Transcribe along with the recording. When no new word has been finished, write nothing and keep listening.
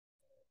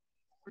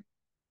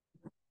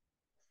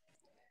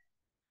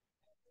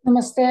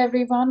Namaste,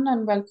 everyone,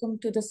 and welcome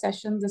to the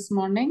session this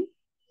morning.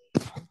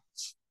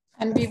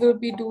 And we will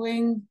be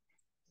doing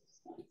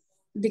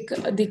the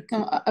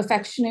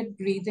affectionate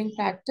breathing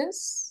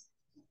practice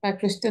by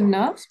Kristen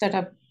Neff that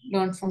I've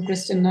learned from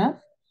Kristen Neff.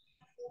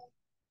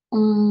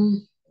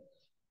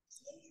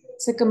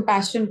 It's a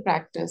compassion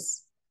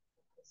practice.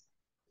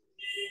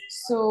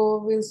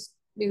 So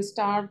we'll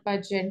start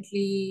by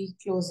gently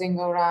closing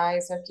our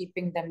eyes or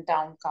keeping them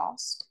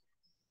downcast,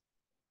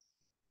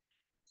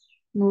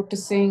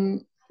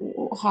 noticing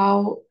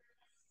how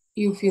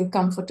you feel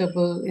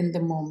comfortable in the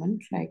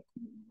moment, like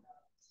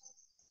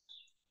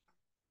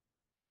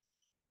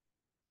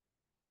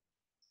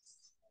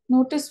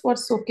notice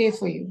what's okay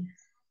for you.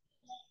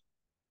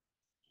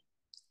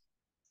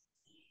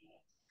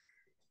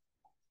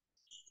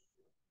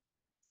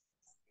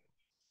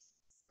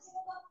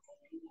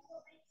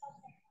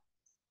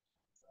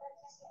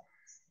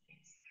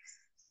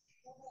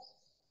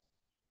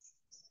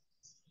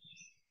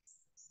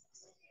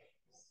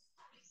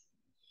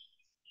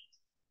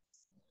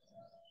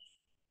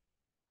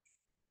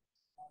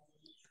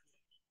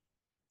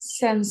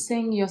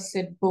 Sensing your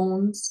sit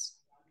bones.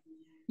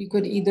 You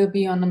could either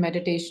be on a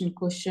meditation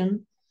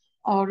cushion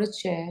or a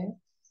chair.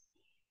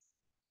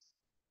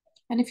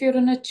 And if you're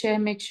in a chair,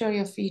 make sure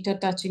your feet are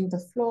touching the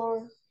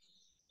floor.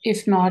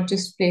 If not,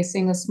 just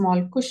placing a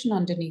small cushion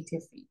underneath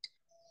your feet.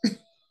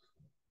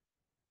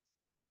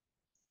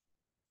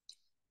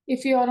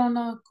 If you are on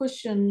a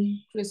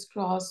cushion,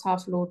 crisscross,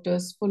 half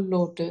lotus, full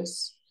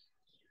lotus,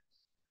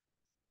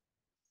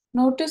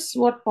 notice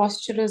what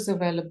posture is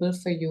available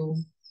for you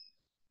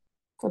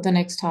for the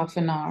next half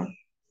an hour.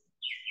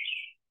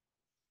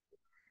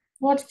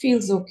 What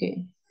feels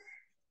okay?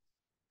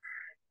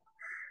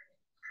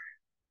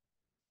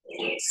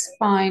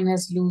 Spine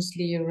is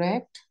loosely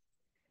erect.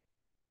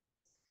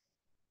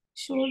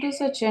 Shoulders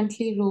are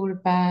gently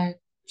rolled back.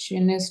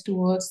 Chin is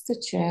towards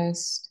the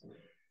chest.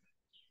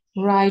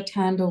 Right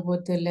hand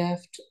over the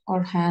left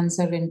or hands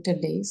are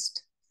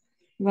interlaced.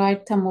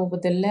 Right thumb over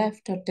the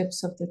left or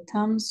tips of the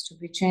thumbs to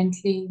be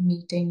gently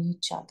meeting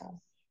each other.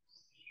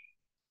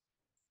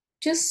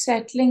 Just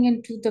settling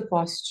into the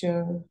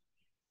posture.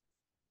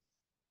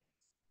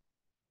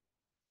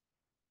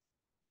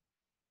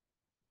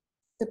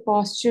 The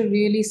posture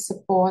really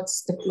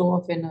supports the flow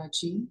of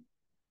energy.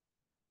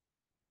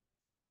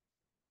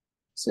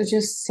 So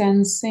just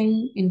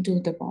sensing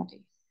into the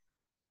body.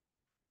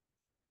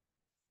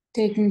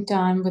 Taking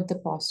time with the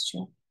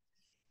posture.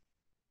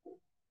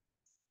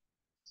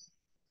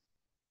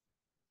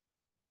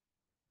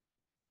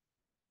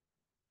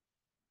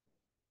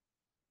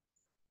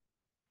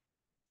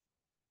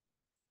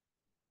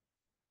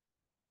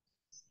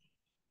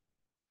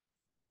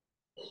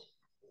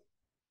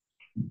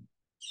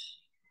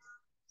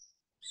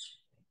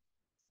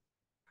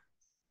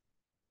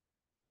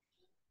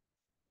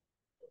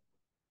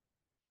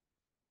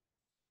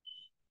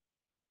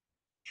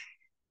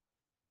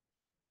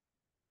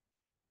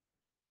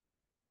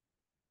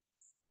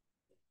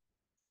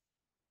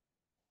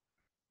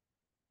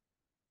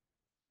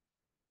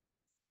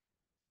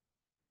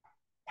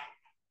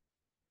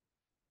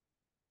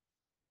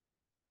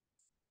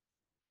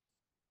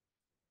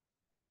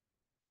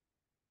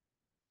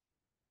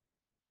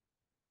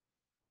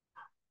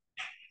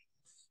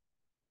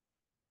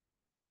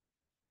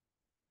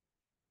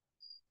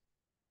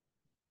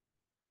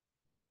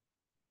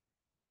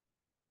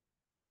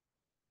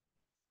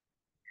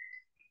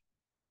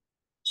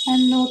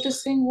 And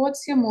noticing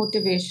what's your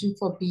motivation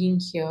for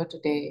being here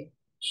today?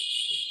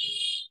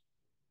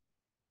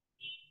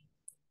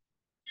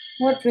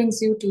 What brings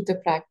you to the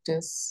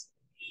practice?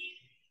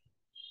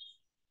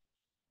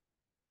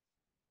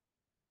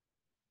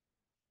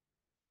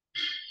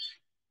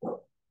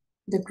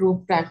 The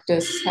group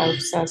practice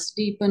helps us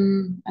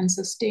deepen and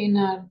sustain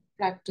our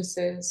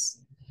practices.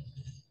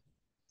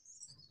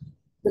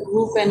 The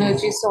group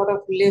energy sort of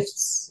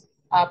lifts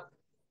up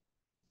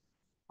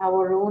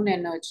our own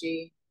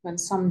energy when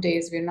some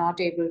days we're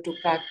not able to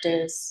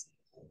practice.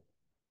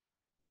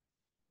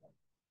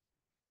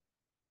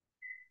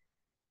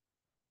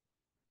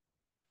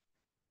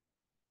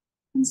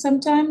 And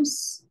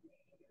sometimes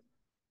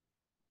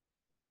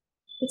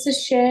it's a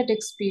shared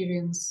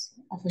experience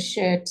of a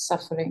shared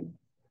suffering,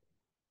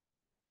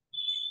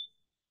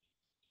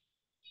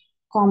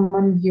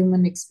 common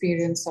human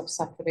experience of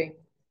suffering.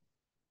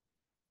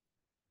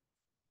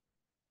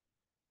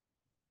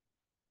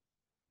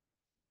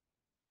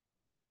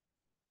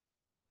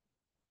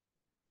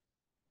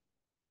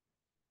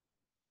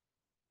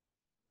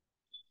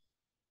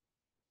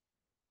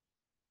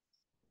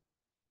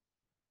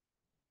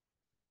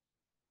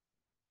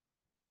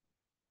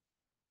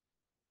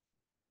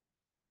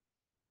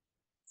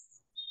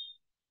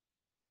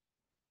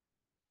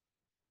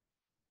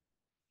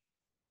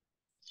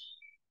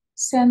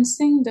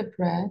 Sensing the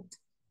breath,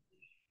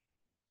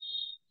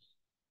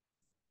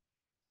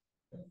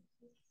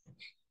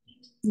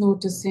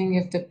 noticing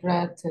if the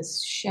breath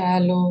is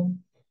shallow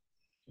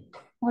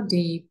or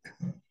deep.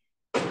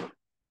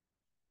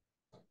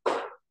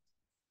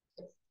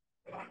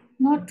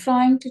 not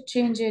trying to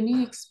change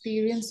any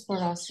experience for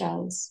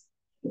ourselves,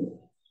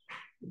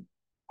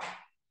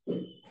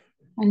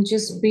 and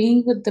just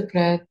being with the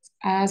breath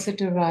as it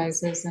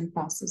arises and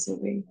passes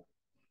away.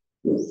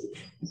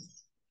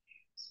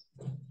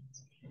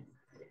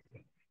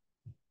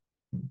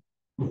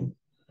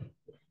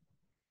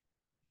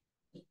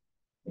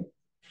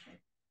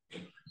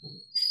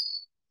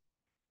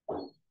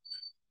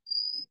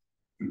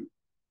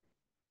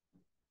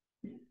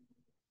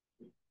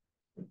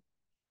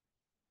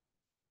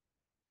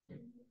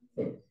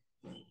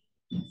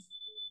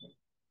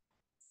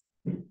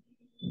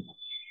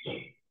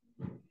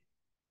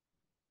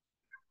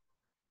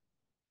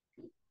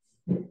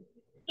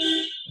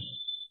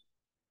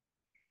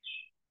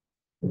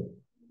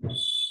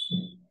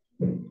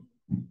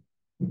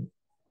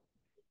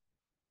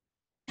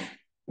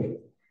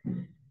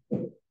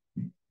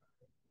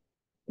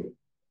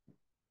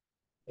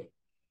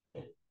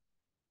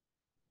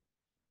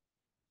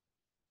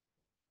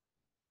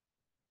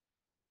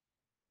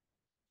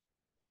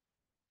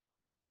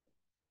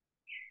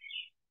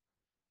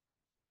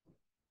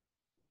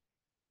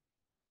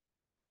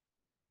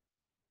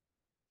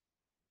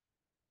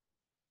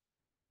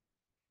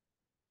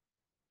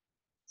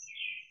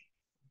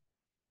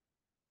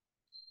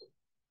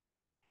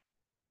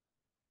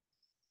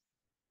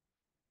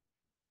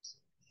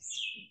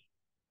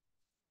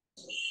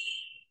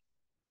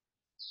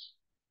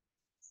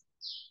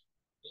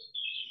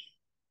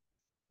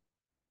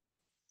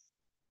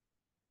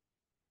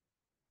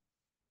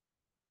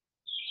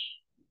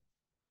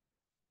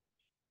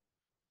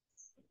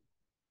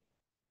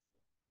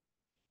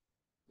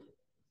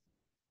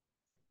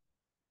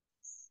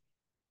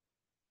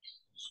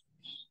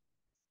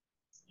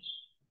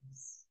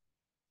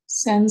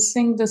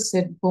 Sensing the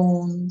sit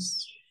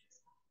bones,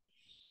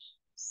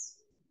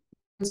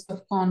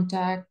 of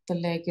contact the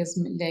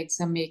legs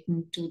are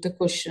making to the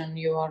cushion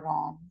you are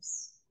on.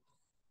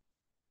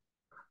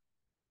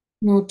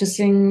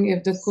 Noticing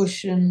if the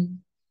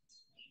cushion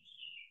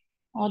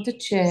or the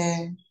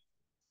chair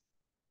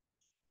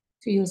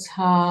feels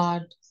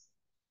hard,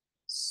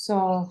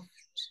 soft,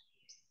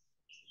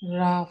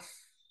 rough,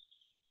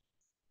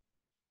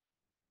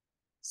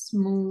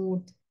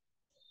 smooth,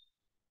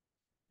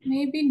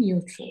 maybe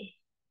neutral.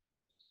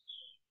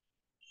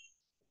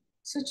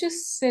 So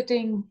just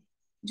sitting,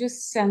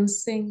 just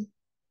sensing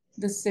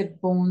the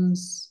sit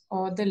bones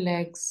or the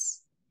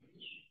legs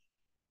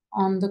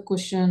on the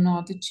cushion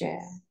or the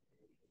chair.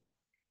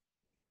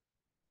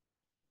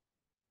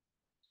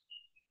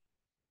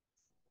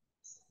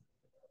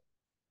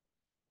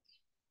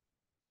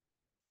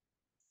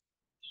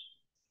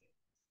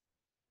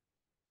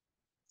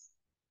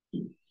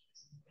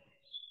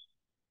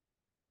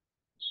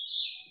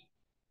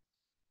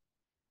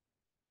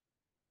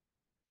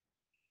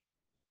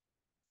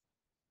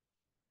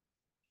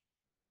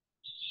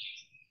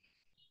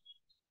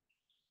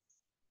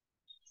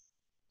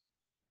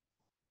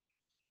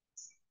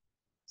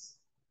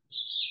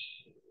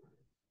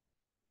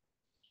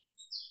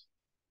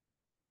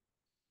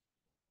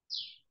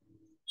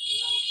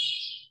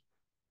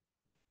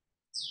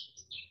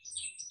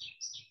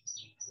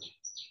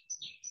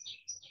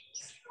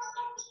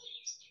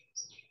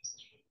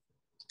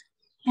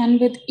 And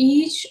with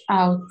each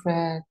out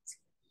breath,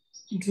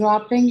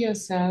 dropping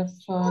yourself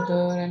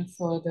further and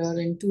further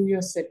into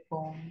your sit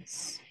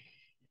bones.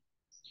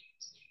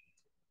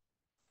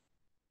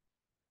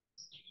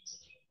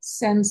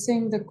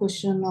 Sensing the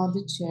cushion or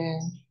the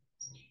chair,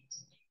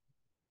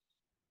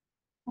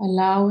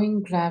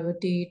 allowing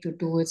gravity to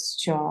do its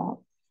job,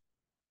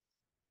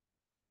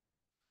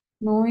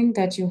 knowing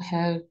that you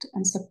helped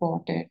and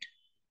supported.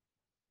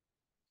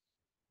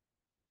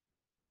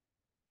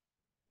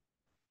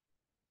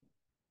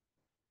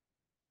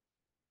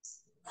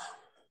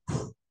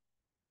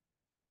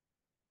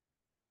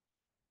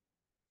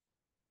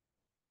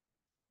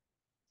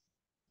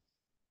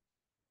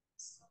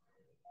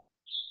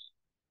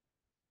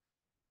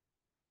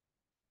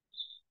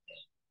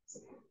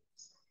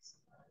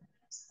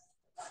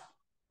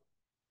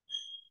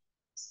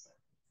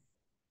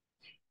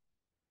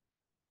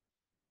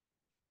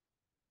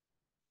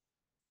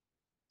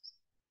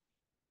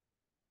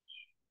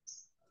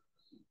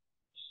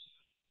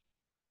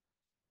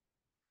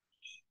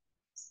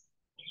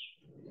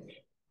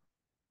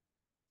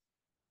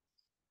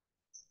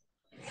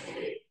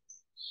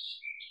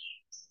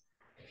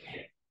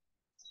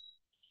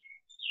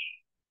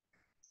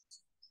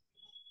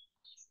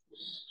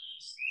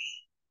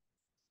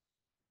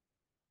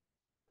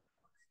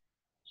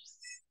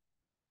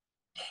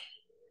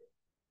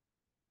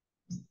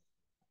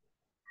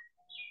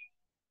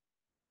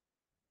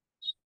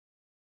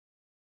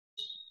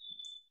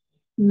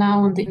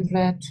 Now on the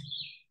breath,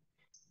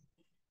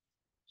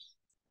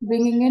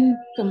 bringing in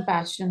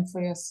compassion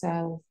for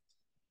yourself,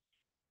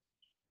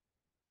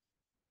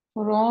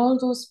 for all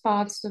those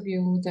parts of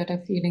you that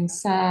are feeling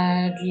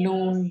sad,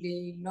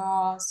 lonely,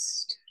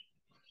 lost,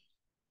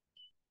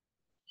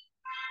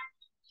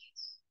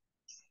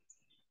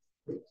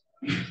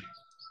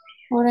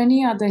 or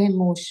any other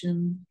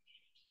emotion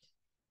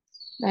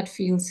that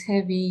feels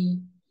heavy,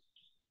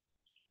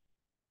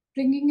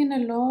 bringing in a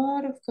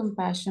lot of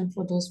compassion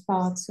for those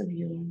parts of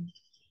you.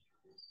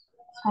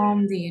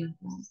 On the in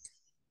breath.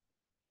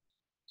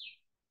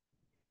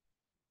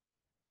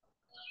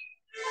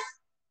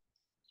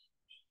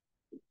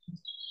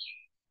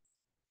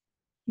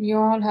 We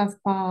all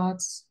have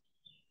parts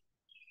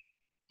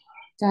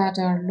that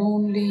are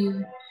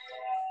lonely,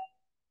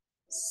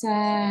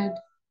 sad,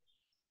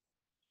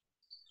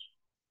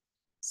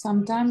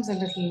 sometimes a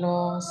little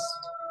lost,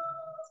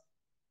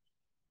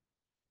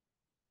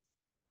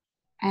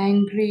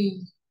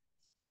 angry,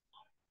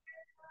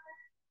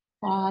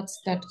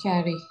 parts that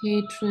carry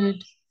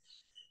hatred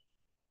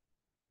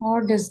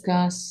or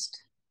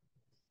disgust.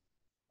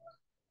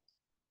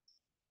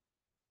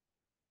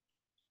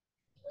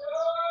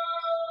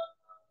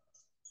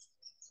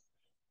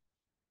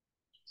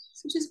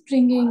 So just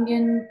bringing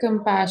in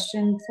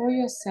compassion for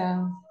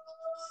yourself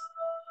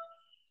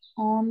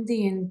on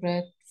the in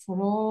breath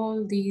for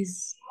all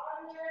these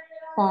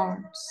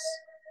parts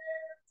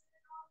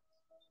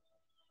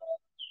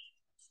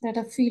that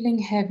are feeling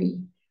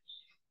heavy,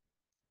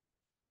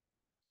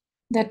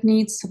 that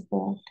need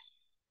support.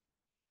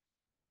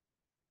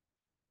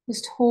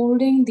 Just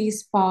holding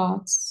these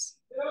parts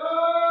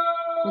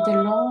with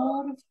a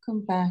lot of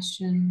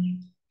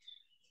compassion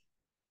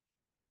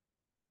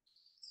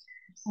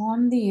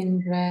on the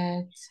in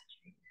breath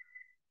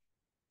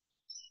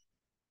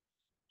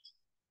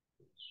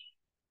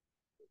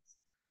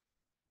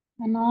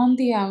and on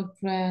the out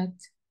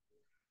breath,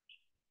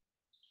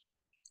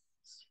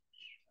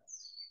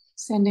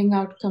 sending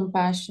out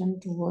compassion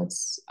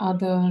towards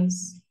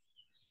others.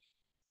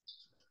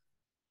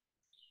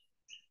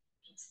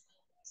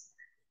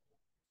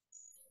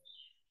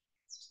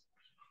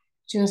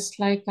 Just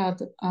like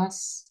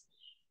us,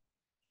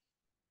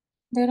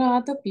 there are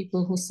other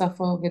people who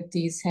suffer with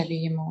these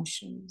heavy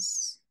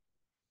emotions.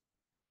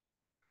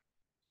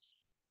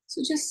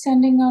 So just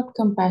sending out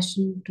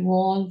compassion to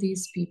all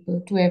these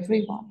people, to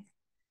everyone.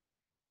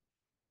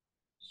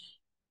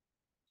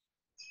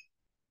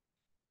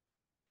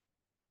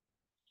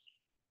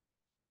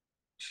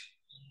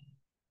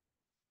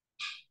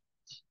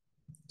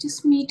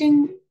 Just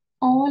meeting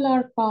all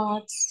our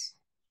parts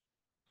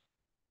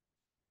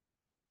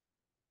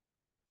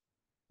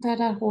that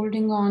are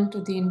holding on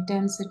to the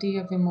intensity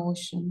of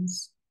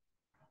emotions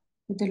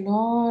with a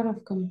lot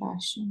of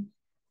compassion.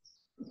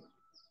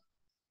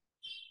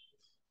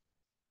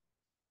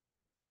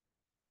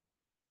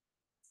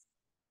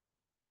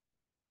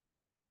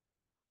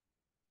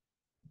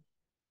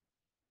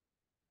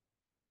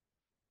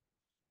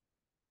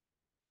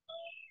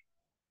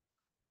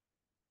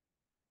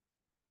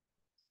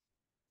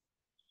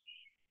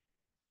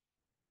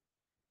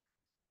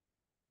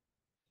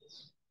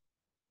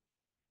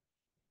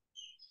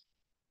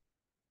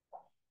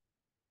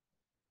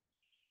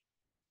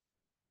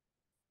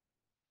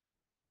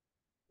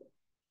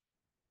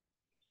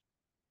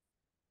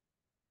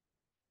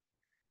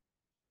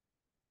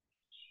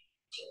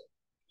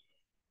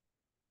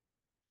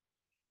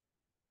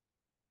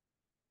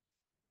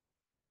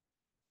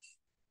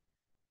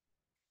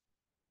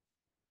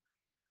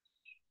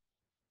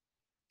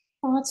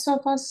 Parts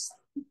of us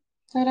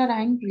that are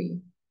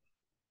angry,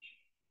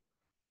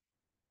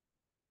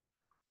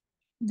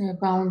 their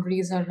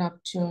boundaries are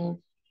ruptured.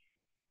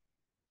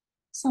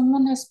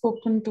 Someone has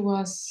spoken to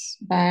us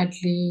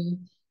badly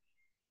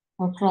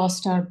or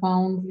crossed our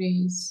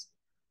boundaries.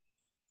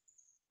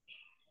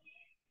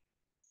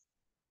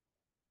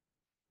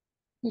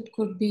 It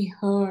could be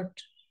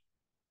hurt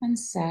and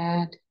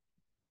sad.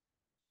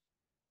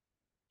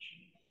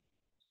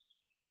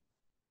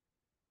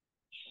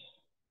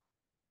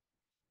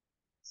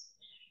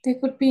 There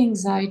could be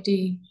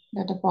anxiety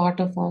that a part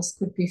of us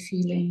could be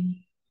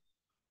feeling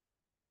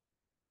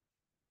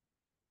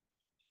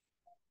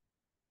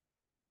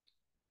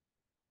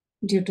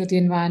due to the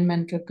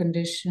environmental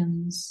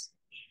conditions,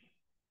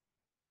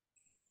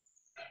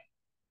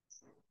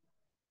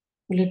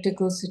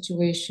 political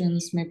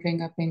situations may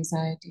bring up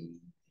anxiety.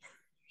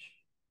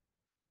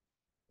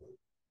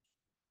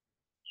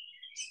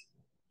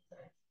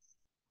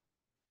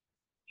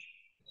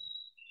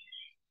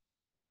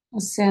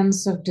 A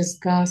sense of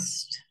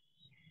disgust,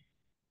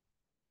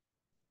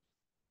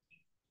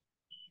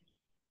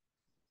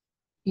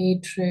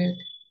 hatred,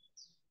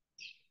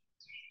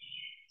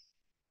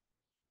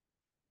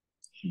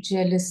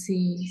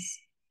 jealousies.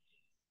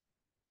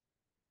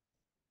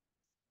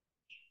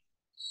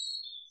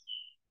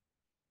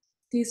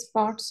 These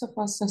parts of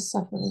us are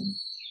suffering.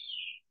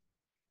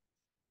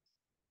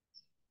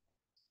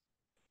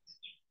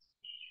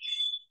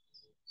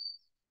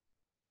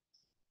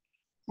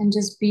 And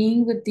just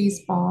being with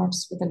these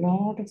parts with a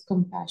lot of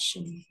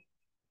compassion.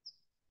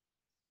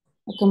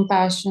 A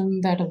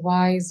compassion that a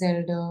wise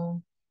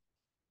elder,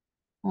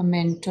 a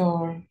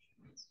mentor,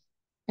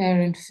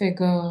 parent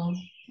figure, or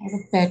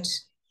a pet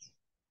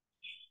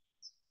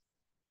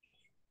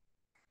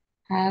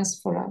has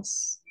for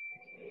us.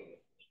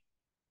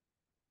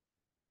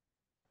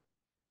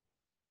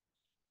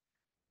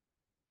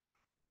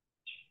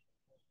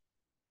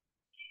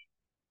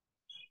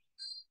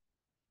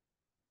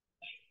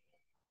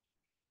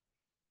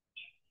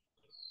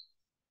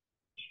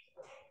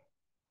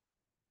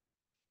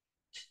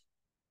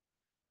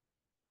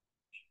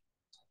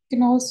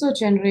 Can also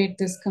generate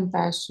this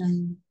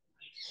compassion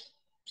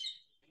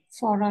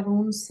for our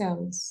own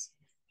selves,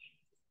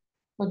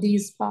 for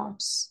these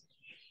parts.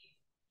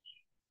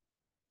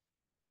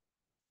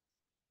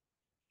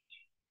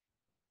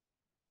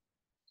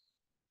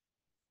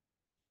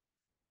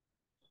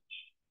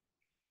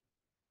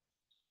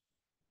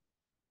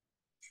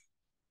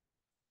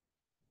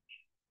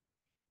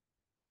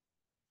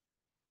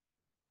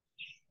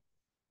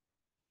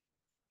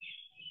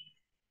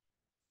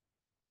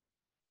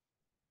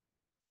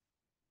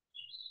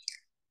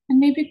 And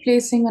maybe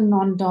placing a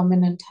non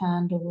dominant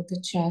hand over the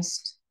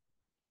chest,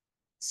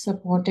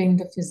 supporting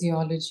the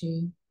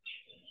physiology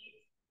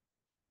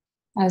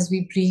as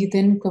we breathe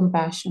in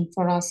compassion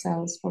for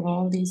ourselves, for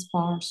all these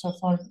parts, or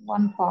for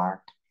one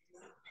part.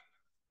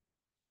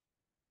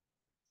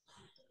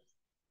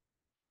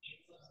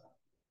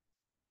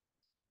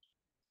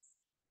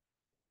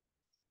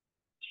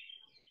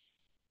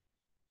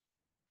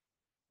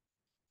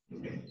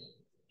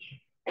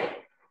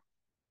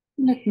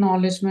 An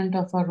acknowledgement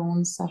of our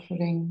own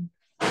suffering.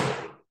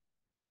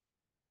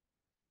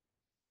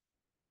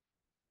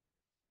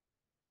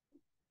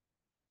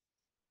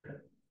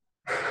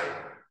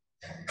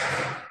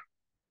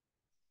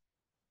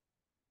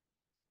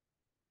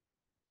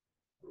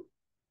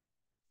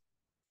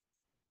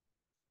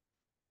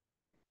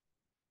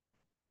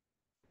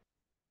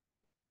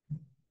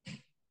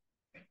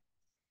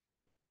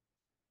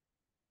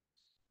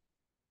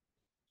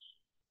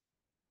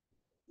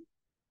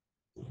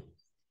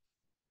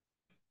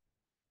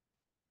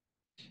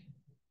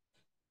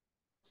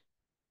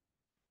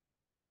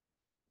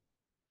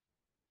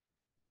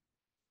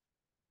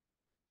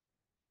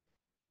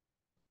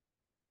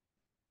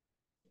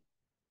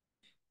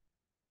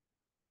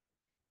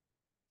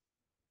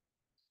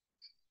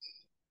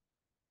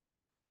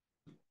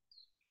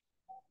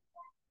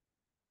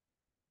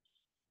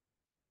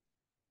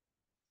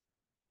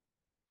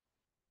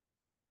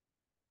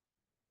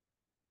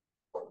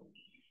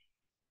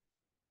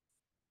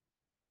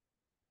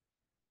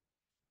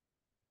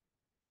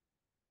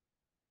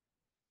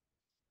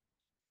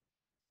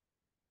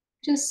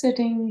 Just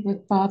sitting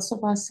with parts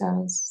of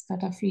ourselves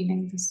that are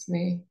feeling this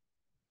way.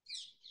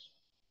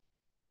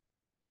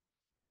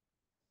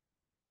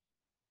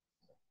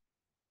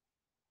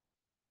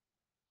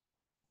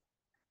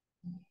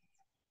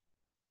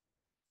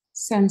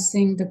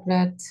 Sensing the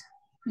breath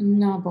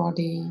in our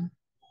body.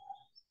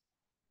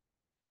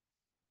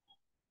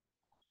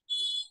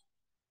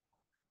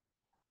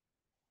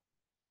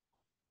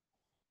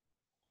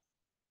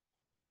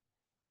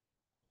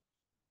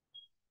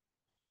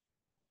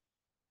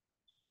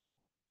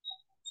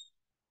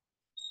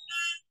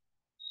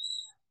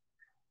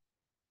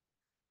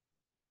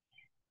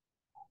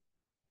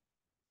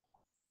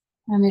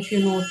 And if you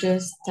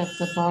notice that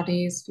the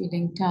body is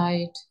feeling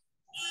tight,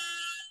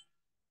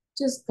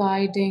 just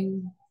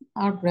guiding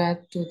our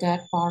breath to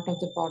that part of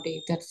the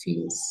body that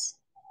feels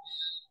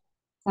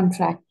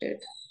contracted.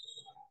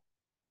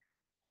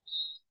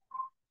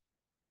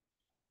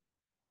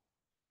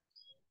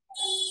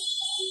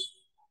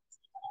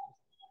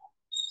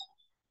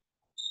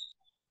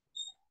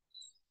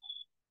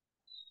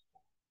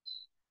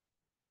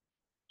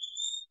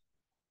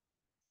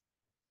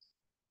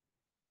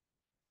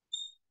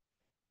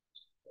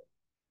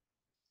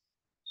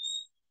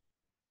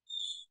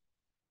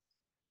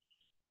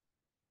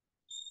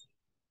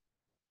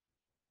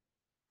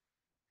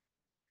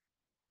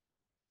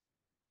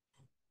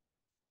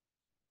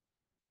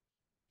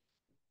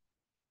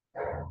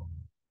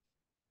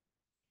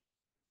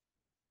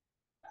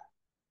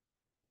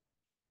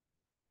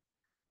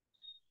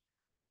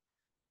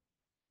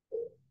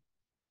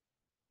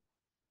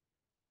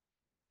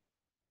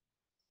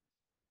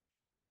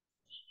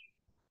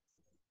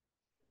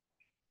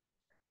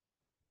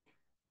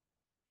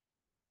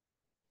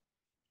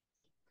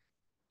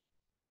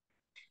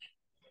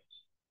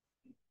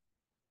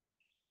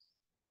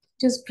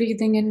 Just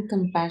breathing in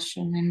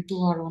compassion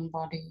into our own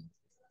body.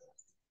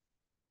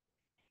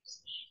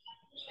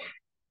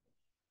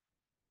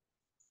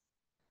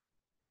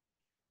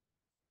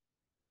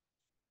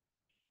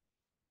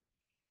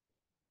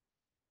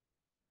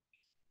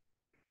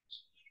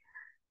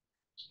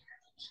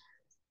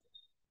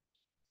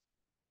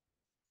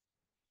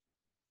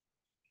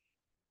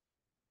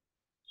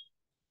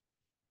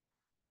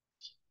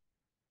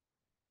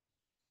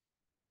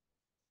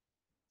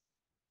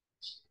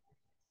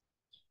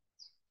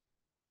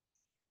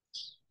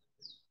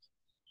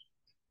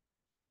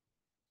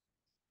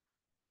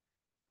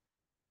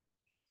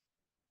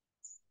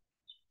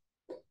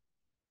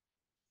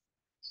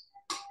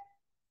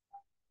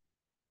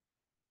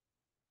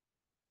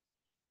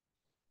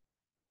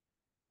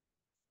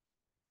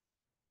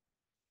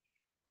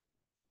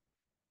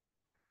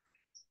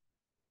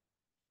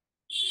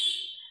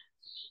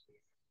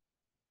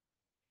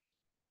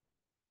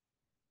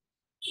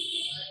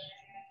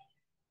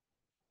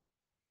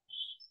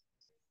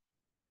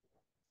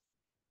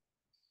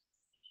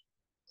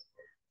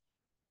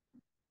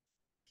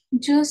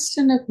 Just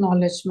an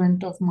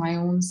acknowledgement of my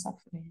own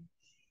suffering.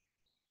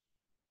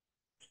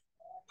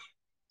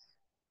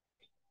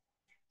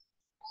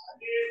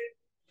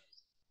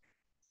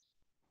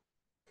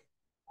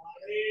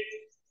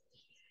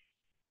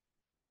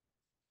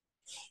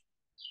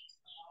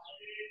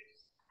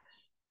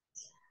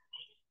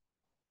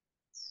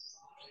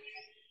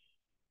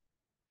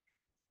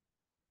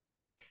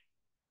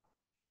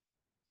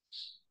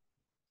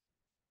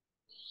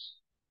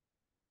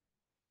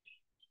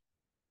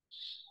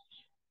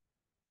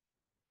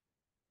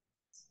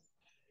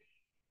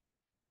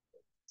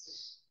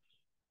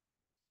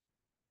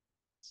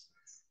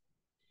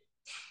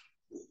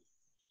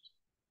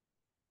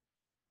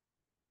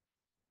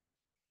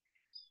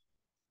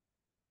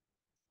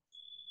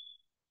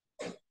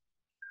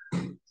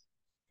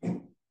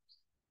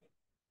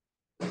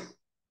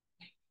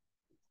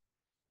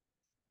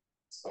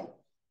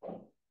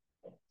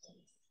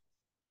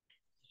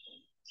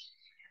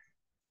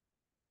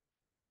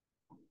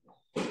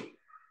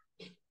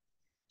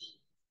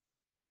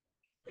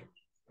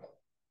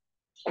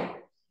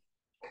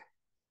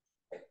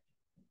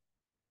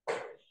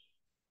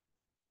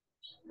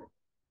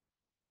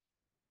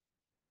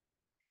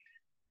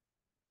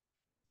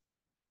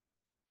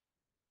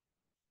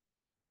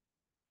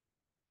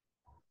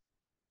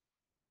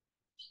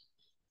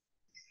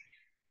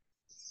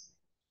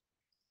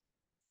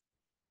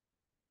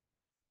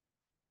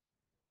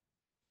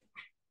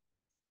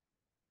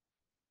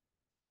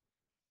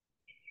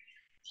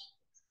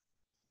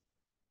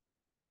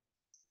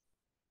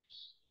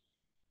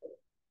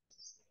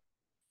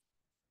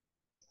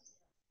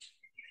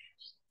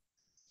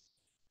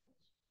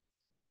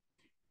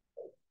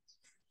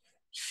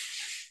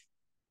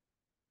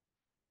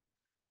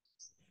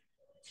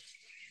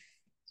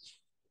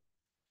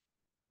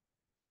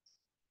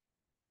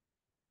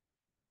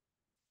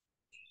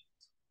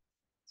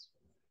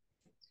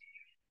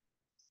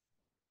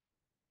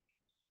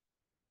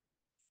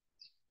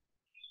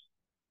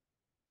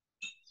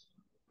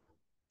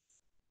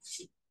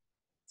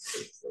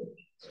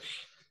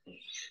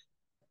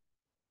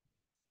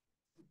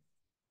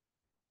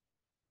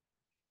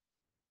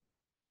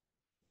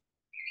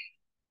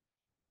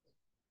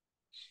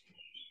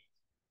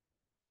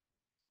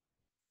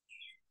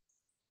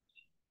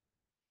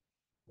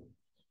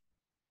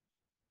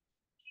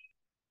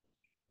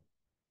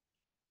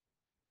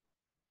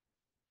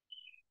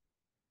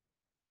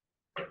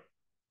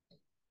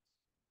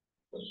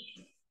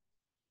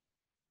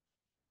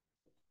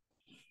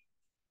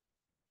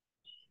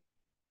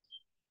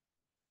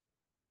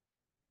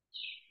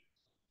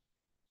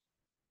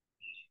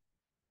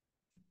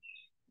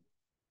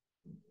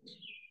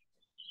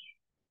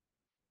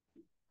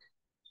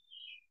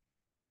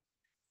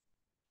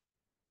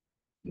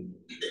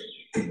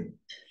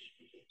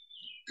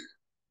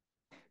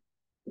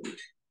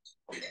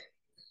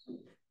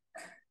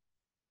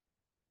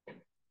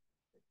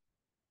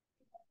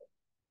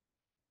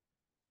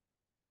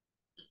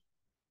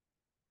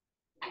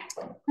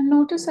 And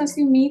notice as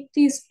you meet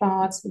these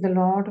paths with a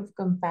lot of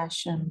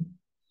compassion,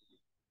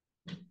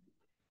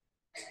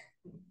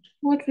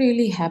 what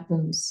really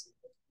happens?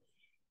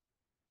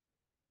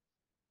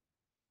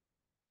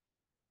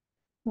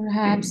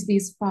 Perhaps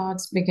these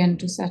paths begin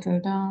to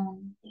settle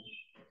down,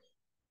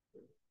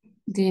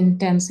 the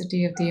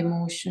intensity of the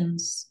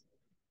emotions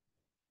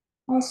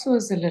also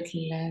is a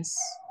little less.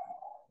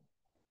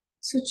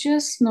 So,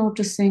 just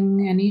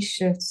noticing any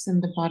shifts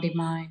in the body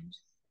mind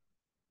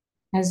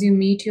as you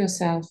meet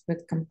yourself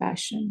with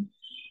compassion.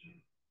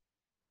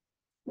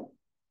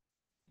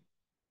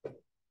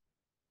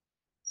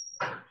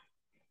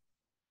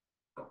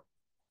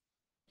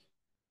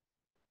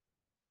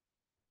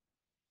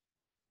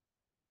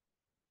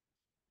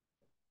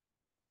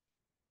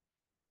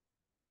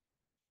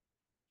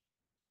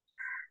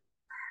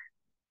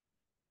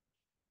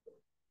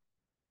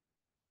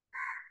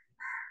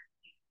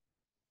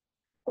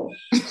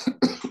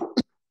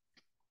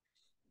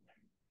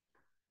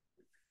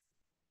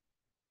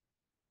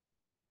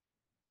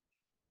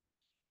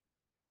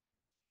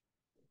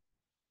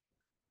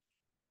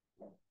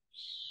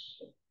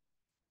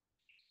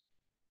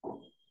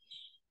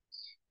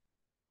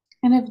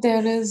 And if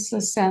there is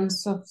a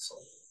sense of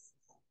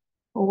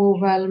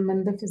overwhelm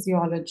in the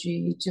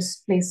physiology,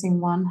 just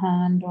placing one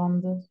hand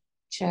on the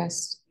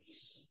chest,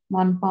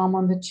 one palm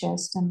on the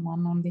chest, and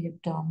one on the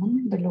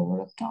abdomen, the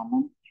lower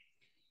abdomen.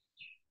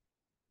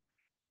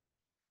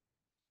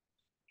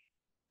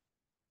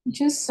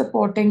 Just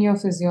supporting your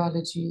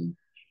physiology,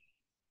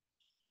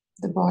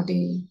 the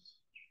body,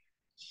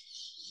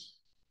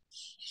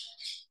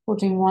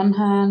 putting one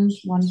hand,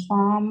 one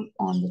palm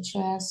on the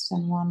chest,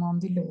 and one on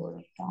the lower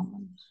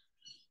abdomen.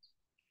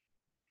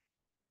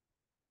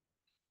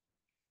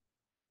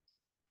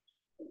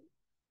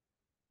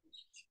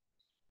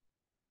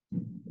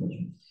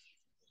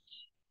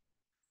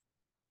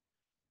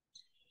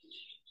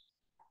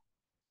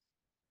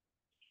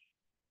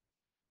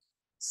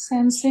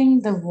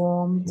 Sensing the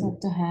warmth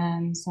of the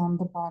hands on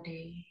the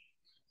body.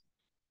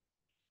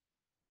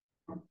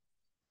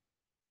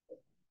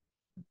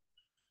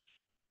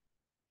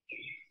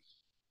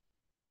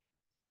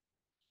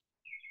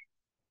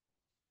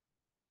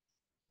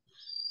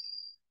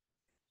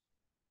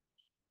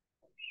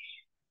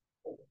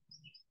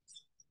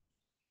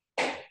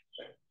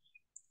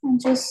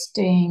 just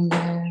staying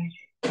there.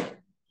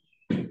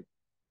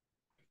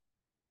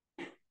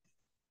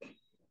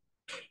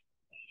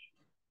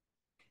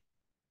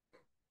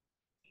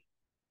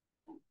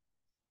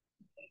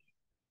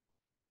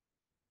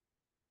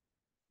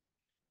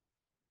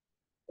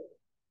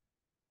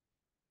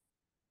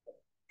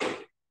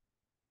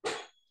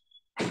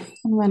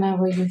 And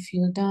whenever you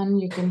feel done,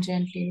 you can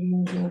gently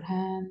remove your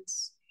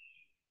hands.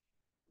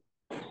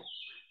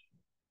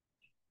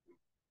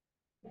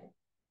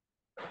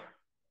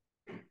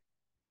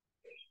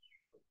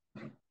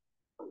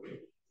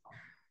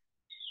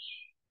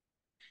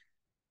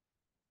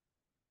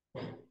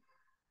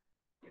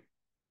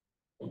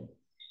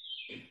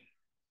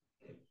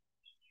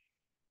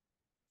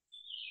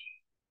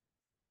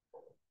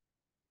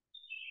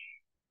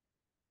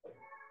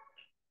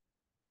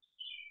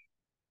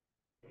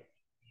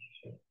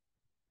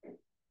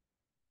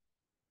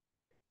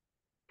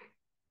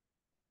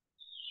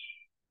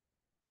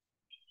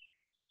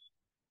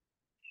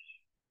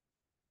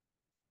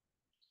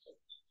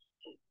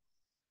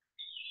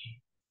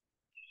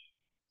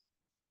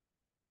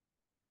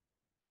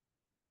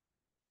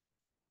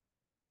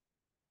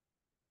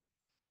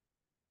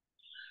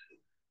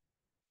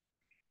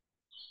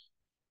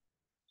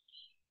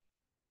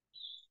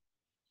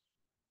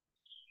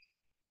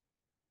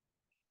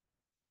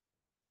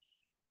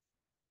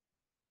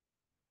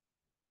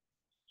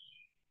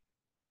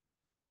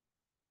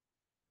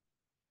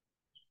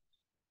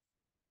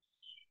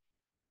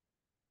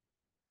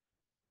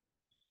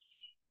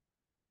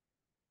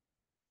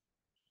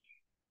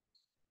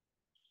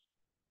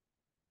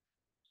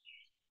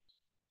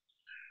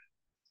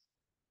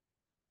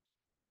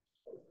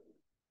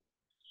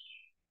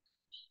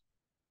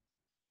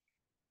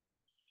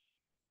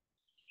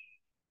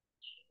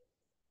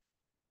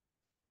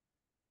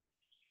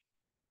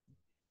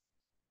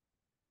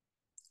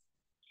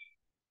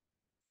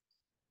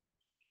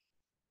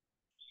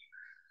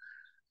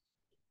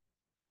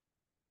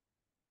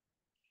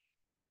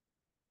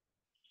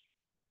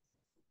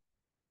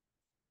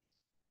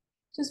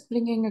 Just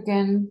bringing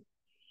again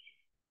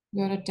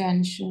your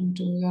attention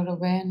to your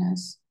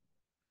awareness.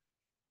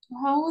 So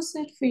how was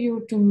it for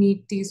you to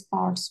meet these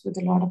parts with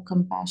a lot of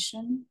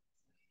compassion?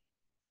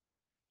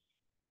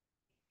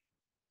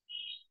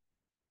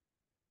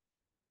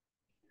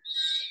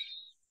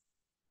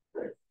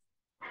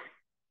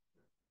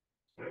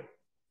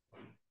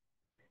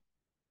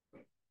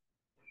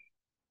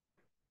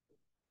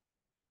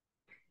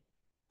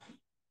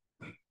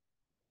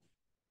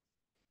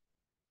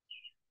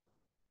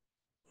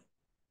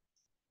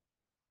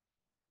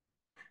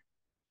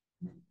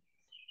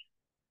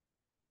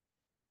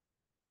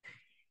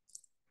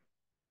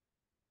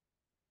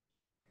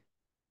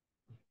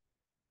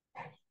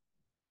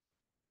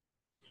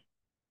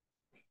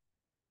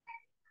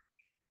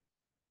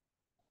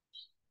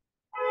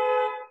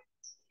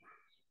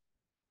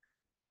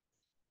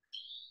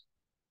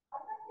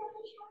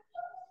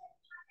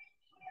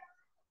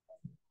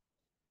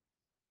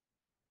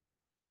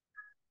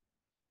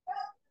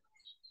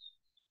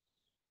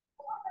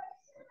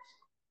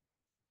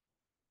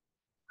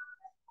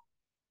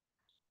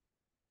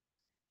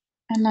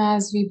 And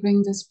as we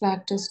bring this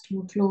practice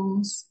to a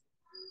close,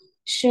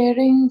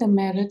 sharing the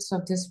merits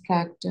of this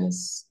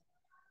practice,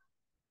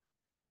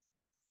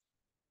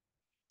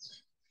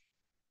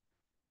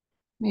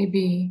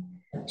 maybe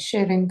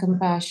sharing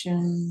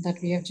compassion that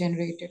we have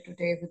generated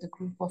today with a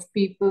group of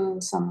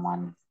people,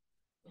 someone,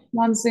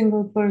 one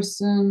single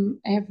person,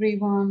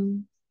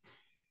 everyone.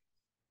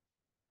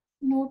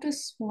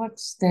 Notice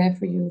what's there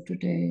for you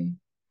today.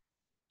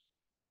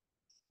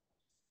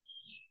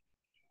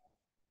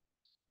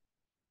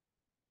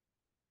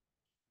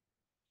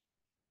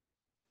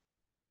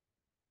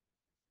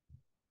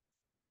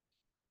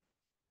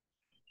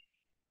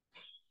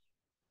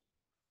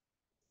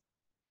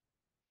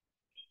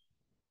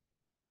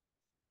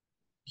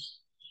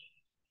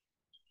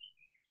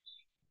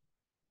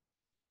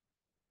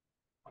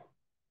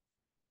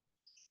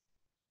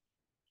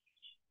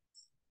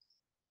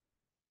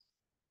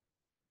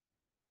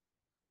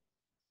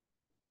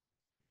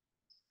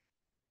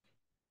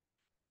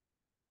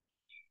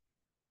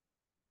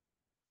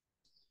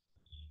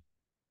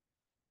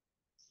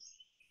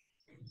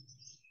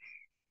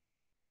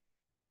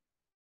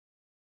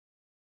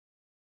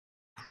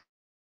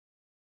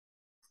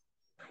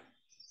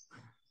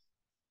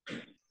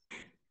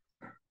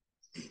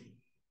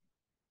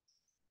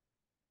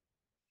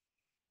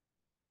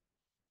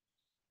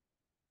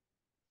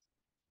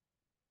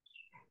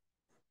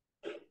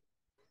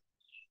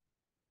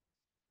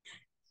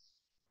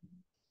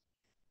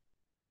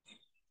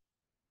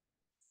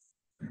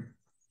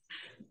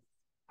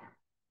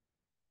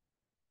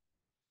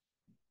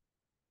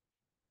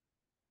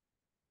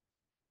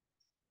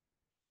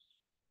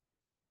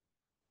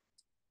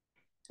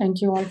 Thank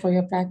you all for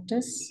your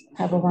practice.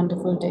 Have a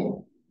wonderful day.